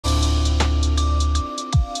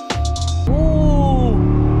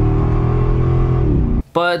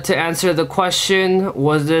But to answer the question,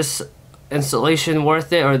 was this installation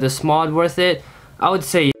worth it or this mod worth it? I would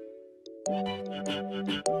say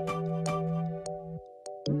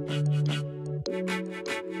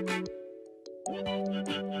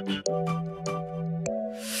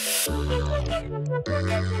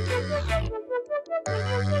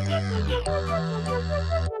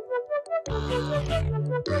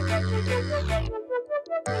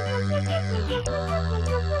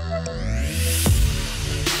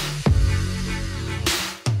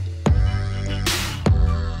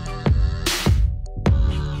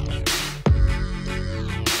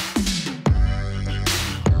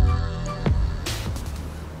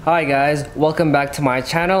Hi guys, welcome back to my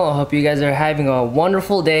channel. I hope you guys are having a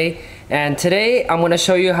wonderful day, and today I'm going to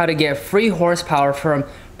show you how to get free horsepower from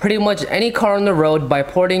pretty much any car on the road by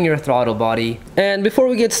porting your throttle body. And before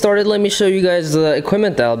we get started, let me show you guys the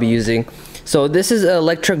equipment that I'll be using. So this is an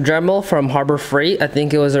electric Dremel from Harbor Freight. I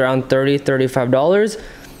think it was around $35.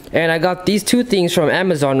 And I got these two things from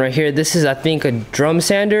Amazon right here. This is, I think, a drum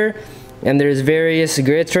sander, and there's various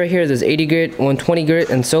grits right here. There's 80 grit, 120 grit,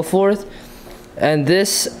 and so forth. And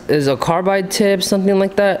this is a carbide tip, something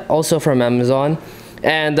like that, also from Amazon.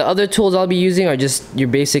 And the other tools I'll be using are just your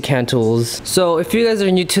basic hand tools. So if you guys are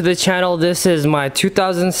new to the channel, this is my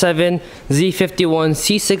 2007 Z51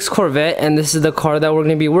 C6 Corvette, and this is the car that we're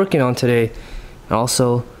going to be working on today. And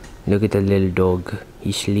also, look at the little dog,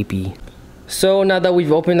 he's sleepy. So now that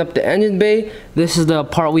we've opened up the engine bay, this is the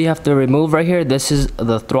part we have to remove right here. This is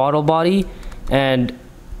the throttle body, and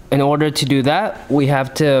in order to do that, we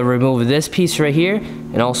have to remove this piece right here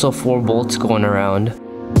and also 4 bolts going around.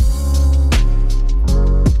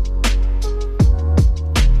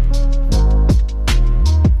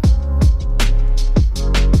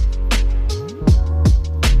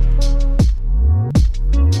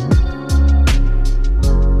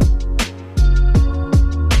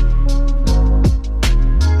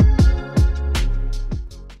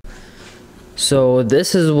 So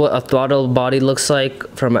this is what a throttle body looks like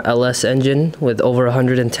from an LS engine with over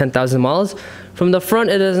 110,000 miles. From the front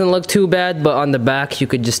it doesn't look too bad, but on the back you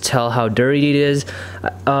could just tell how dirty it is.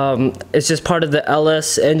 It's just part of the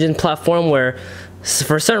LS engine platform where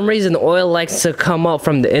for some reason oil likes to come out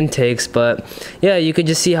from the intakes, but yeah, you could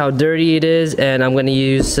just see how dirty it is. And I'm going to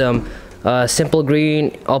use some simple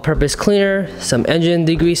green all-purpose cleaner, some engine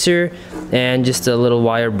degreaser, and just a little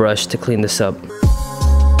wire brush to clean this up.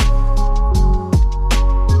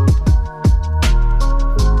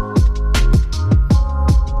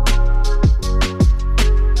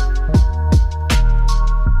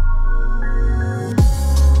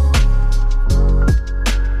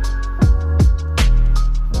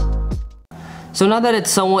 So now that it's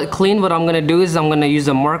somewhat clean, what I'm going to do is I'm going to use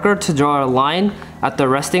a marker to draw a line at the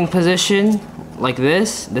resting position like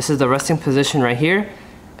this. This is the resting position right here,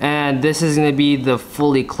 and this is going to be the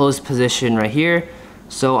fully closed position right here.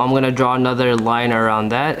 So I'm going to draw another line around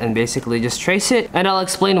that and basically just trace it, and I'll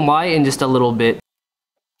explain why in just a little bit.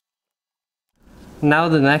 Now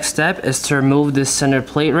the next step is to remove this center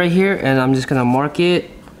plate right here, and I'm just going to mark it.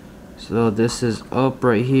 So this is up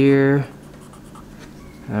right here.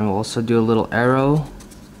 And we'll also do a little arrow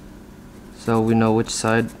so we know which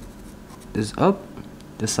side is up,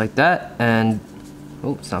 just like that. And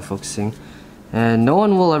oh, it's not focusing, and no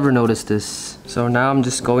one will ever notice this. So now I'm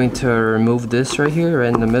just going to remove this right here,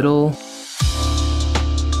 right in the middle.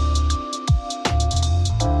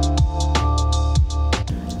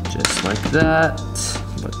 Just like that.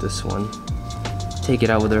 But this one, take it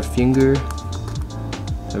out with our finger.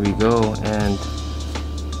 There we go. And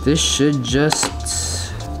this should just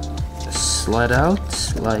slide out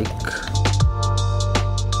like.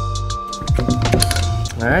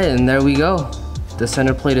 Alright, and there we go. The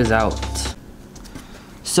center plate is out.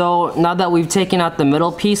 So now that we've taken out the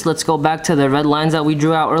middle piece, let's go back to the red lines that we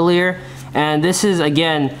drew out earlier. And this is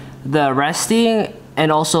again the resting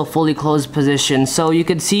and also fully closed position. So you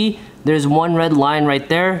can see there's one red line right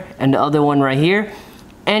there and the other one right here.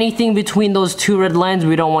 Anything between those two red lines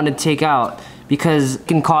we don't want to take out because it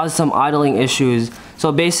can cause some idling issues.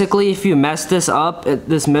 So basically, if you mess this up at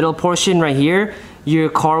this middle portion right here, your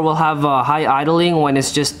car will have high idling when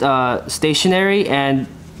it's just stationary, and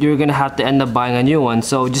you're gonna have to end up buying a new one.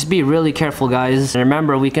 So just be really careful, guys. And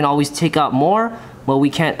remember, we can always take out more, but we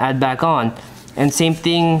can't add back on. And same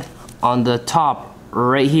thing on the top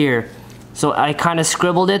right here. So I kind of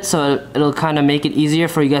scribbled it so it'll kind of make it easier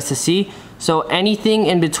for you guys to see. So anything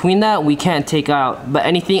in between that we can't take out, but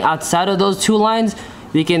anything outside of those two lines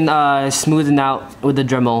we can smoothen out with the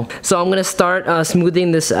Dremel. So I'm gonna start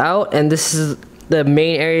smoothing this out, and this is the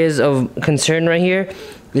main areas of concern right here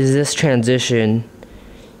is this transition.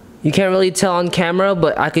 You can't really tell on camera,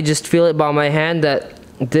 but I could just feel it by my hand that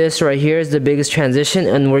this right here is the biggest transition,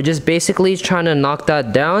 and we're just basically trying to knock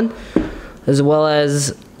that down, as well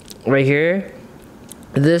as right here,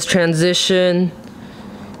 this transition,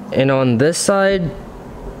 and on this side,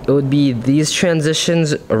 it would be these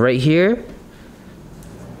transitions right here.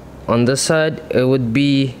 On this side, it would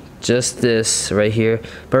be just this right here.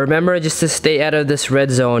 But remember just to stay out of this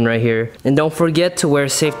red zone right here. And don't forget to wear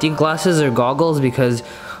safety glasses or goggles, because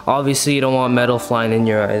obviously you don't want metal flying in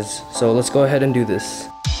your eyes. So let's go ahead and do this.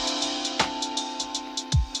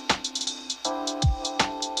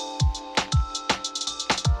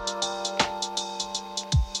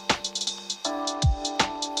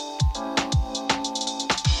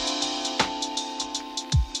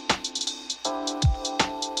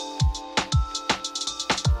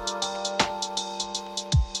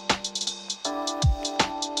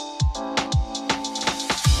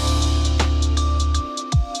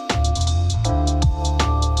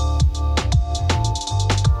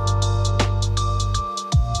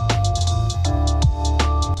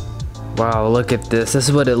 Wow, look at this. This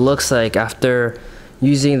is what it looks like after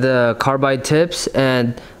using the carbide tips,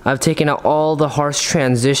 and I've taken out all the harsh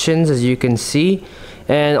transitions, as you can see.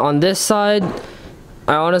 And on this side,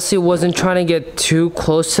 I honestly wasn't trying to get too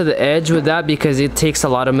close to the edge with that because it takes a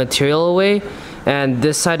lot of material away. And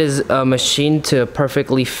this side is machined to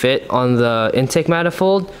perfectly fit on the intake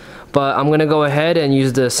manifold. But I'm gonna go ahead and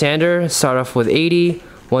use the sander. Start off with 80,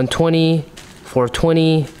 120,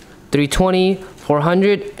 420, 320,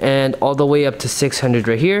 400, and all the way up to 600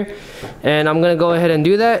 right here. And I'm gonna go ahead and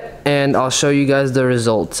do that, and I'll show you guys the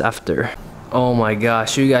results after. Oh my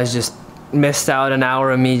gosh, you guys just missed out an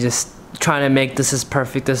hour of me just trying to make this as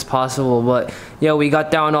perfect as possible. But yeah, we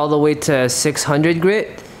got down all the way to 600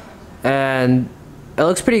 grit, and it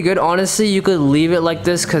looks pretty good. Honestly, you could leave it like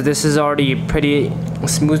this because this is already pretty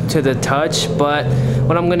smooth to the touch. But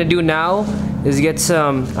what I'm gonna do now is get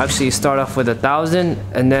some, actually start off with 1,000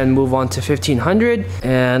 and then move on to 1,500.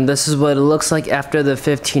 And this is what it looks like after the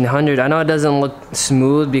 1,500. I know it doesn't look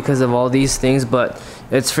smooth because of all these things, but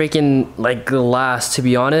it's freaking like glass, to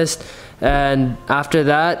be honest. And after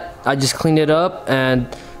that, I just cleaned it up, and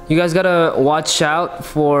you guys gotta watch out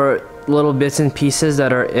for little bits and pieces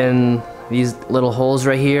that are in these little holes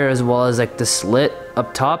right here, as well as like the slit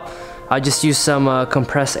up top. I just used some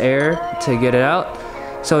compressed air to get it out.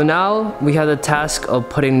 So now we have the task of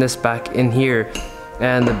putting this back in here,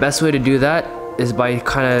 and the best way to do that is by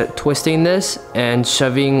kind of twisting this and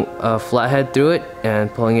shoving a flathead through it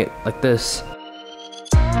and pulling it like this.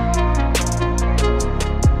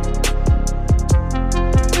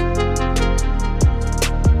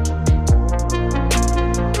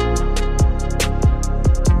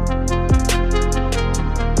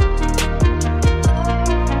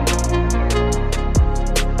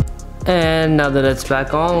 And now that it's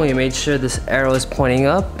back on, we made sure this arrow is pointing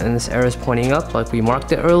up, and this arrow is pointing up like we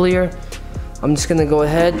marked it earlier. I'm just gonna go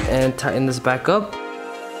ahead and tighten this back up.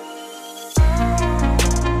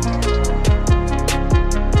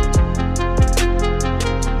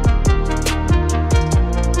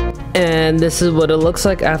 And this is what it looks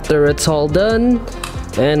like after it's all done.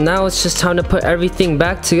 And now it's just time to put everything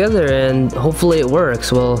back together, and hopefully it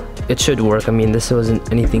works. Well, it should work. I mean, this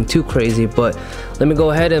wasn't anything too crazy, but let me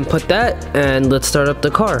go ahead and put that, and let's start up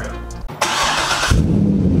the car.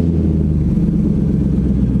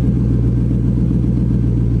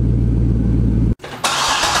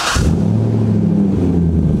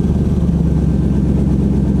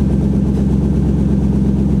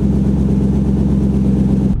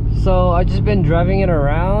 So I've just been driving it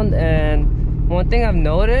around, and one thing I've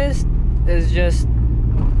noticed is just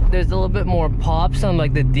there's a little bit more pops on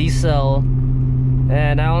like the decel,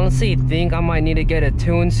 and I honestly think I might need to get a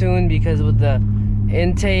tune soon, because with the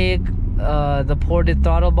intake, the ported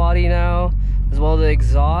throttle body now, as well as the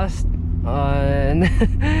exhaust, and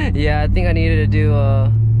yeah, I think I needed to do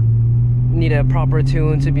need a proper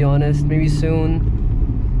tune, to be honest, maybe soon.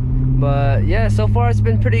 But yeah, so far it's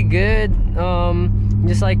been pretty good.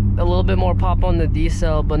 Just like a little bit more pop on the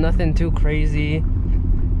decel, but nothing too crazy.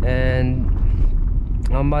 And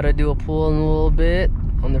I'm about to do a pull in a little bit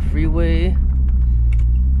on the freeway.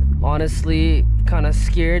 Honestly, kind of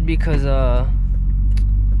scared because I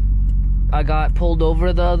got pulled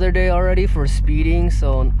over the other day already for speeding,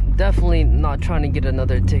 so definitely not trying to get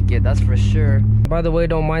another ticket, that's for sure. By the way,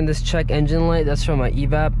 don't mind this check engine light, that's from my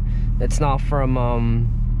evap. It's not from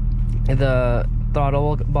the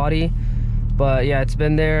throttle body. But yeah, it's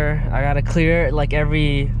been there. I gotta clear it like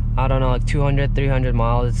every, I don't know, like 200, 300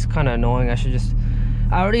 miles. It's kind of annoying. I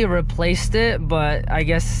already replaced it, but I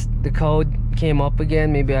guess the code came up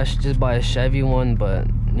again. Maybe I should just buy a Chevy one, but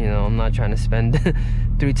you know, I'm not trying to spend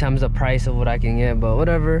 3 times the price of what I can get, but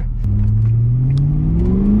whatever.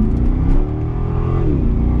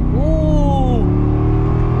 Ooh.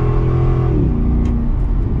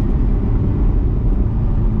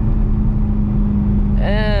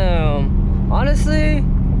 Damn. Honestly,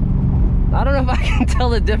 I don't know if I can tell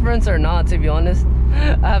the difference or not, to be honest.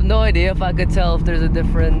 I have no idea if I could tell if there's a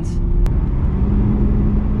difference.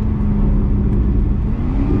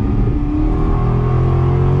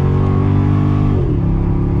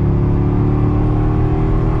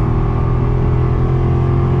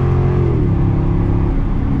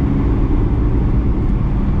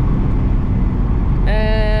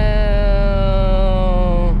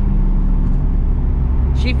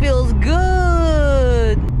 She feels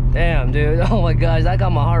good. Damn, dude. Oh my gosh, I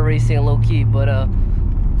got my heart racing low key, but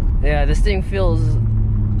yeah, this thing feels,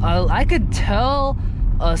 I could tell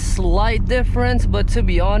a slight difference, but to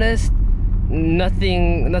be honest,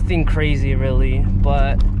 nothing crazy really.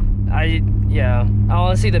 But yeah,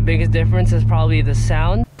 honestly the biggest difference is probably the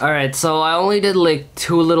sound. Alright, so I only did like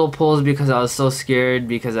 2 little pulls because I was so scared,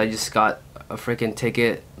 because I just got a freaking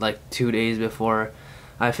ticket like 2 days before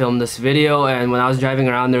I filmed this video, and when I was driving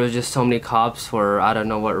around there was just so many cops for I don't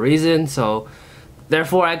know what reason, so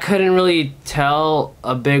therefore I couldn't really tell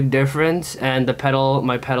a big difference. And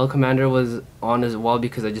my pedal commander was on as well,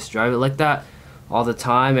 because I just drive it like that all the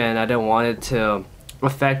time and I didn't want it to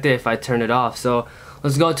affect it if I turn it off. So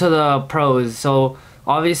let's go to the pros. So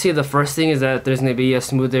obviously the first thing is that there's going to be a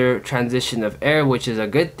smoother transition of air, which is a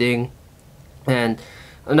good thing. And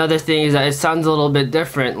another thing is that it sounds a little bit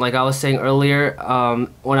different. Like I was saying earlier,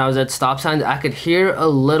 when I was at stop signs, I could hear a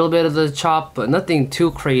little bit of the chop, but nothing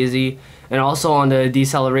too crazy. And also on the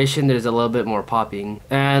deceleration, there's a little bit more popping.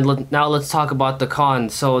 And now let's talk about the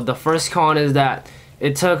cons. So the first con is that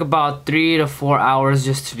it took about 3 to 4 hours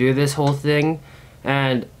just to do this whole thing.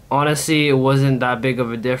 And honestly, it wasn't that big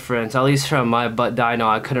of a difference. At least from my butt dyno,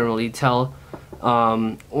 I couldn't really tell.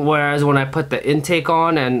 Whereas when I put the intake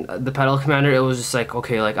on and the pedal commander, it was just like,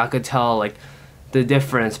 okay, like I could tell like the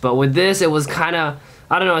difference. But with this, it was kind of,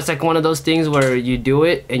 I don't know, it's like one of those things where you do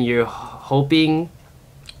it and you're hoping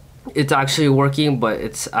it's actually working, but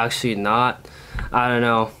it's actually not. I don't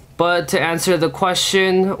know. But to answer the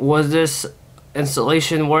question, was this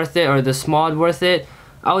installation worth it, or this mod worth it?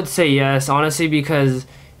 I would say yes, honestly, because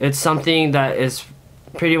it's something that is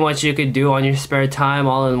pretty much you could do on your spare time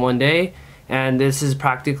all in one day. And this is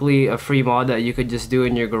practically a free mod that you could just do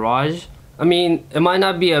in your garage. I mean, it might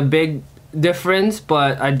not be a big difference,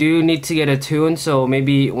 but I do need to get a tune, so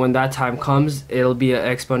maybe when that time comes, it'll be an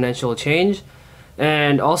exponential change.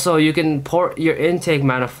 And also you can port your intake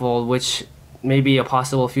manifold, which may be a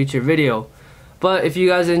possible future video. But if you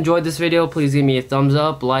guys enjoyed this video, please give me a thumbs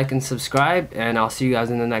up, like, and subscribe, and I'll see you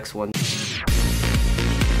guys in the next one.